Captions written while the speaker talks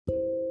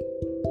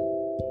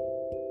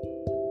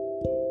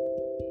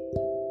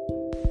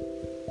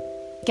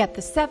Get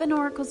the 7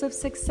 Oracles of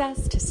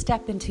Success to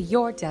step into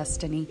your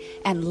destiny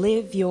and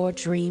live your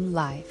dream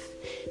life.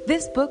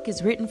 This book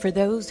is written for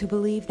those who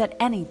believe that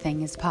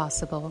anything is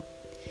possible.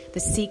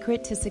 The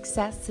secret to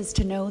success is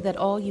to know that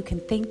all you can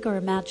think or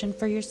imagine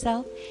for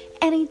yourself,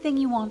 anything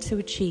you want to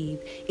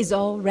achieve, is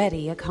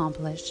already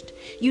accomplished.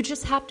 You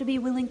just have to be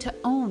willing to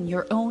own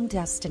your own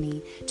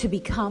destiny to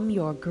become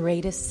your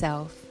greatest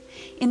self.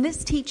 In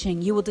this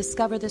teaching, you will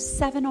discover the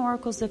 7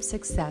 oracles of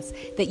success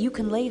that you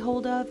can lay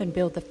hold of and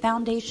build the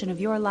foundation of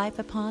your life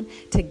upon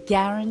to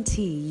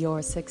guarantee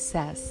your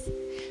success.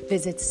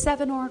 Visit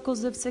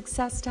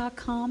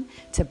 7oraclesofsuccess.com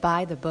to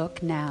buy the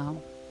book now.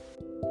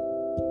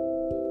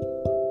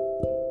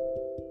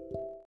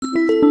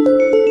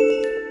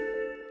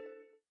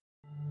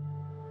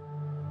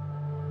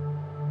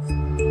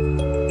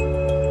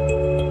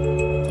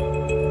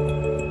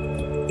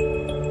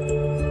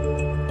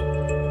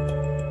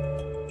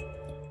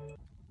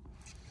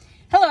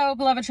 Hello,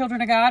 beloved children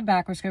of God,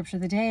 back with Scripture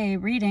of the Day,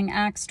 reading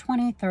Acts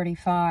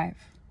 20:35.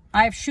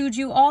 I have shewed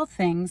you all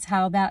things,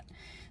 how that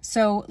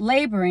so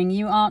laboring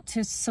you ought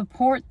to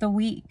support the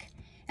weak,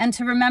 and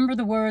to remember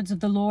the words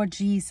of the Lord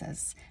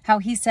Jesus, how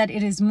he said,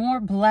 it is more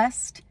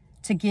blessed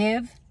to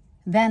give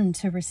than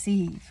to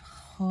receive.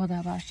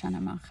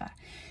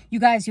 You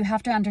guys, you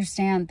have to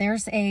understand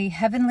there's a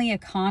heavenly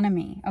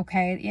economy,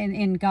 okay,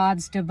 in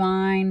God's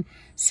divine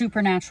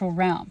supernatural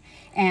realm.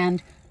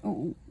 And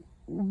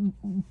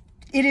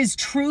it is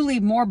truly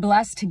more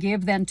blessed to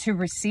give than to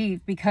receive,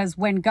 because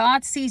when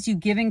God sees you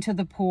giving to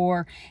the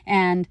poor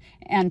and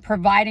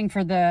providing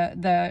for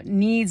the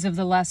needs of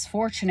the less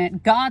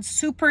fortunate, God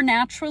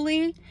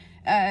supernaturally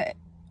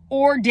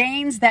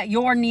ordains that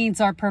your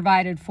needs are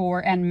provided for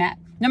and met.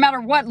 No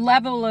matter what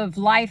level of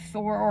life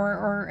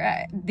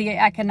or the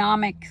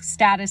economic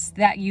status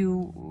that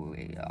you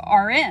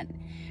are in,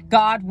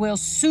 God will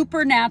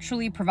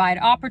supernaturally provide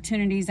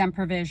opportunities and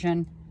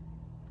provision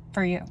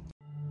for you.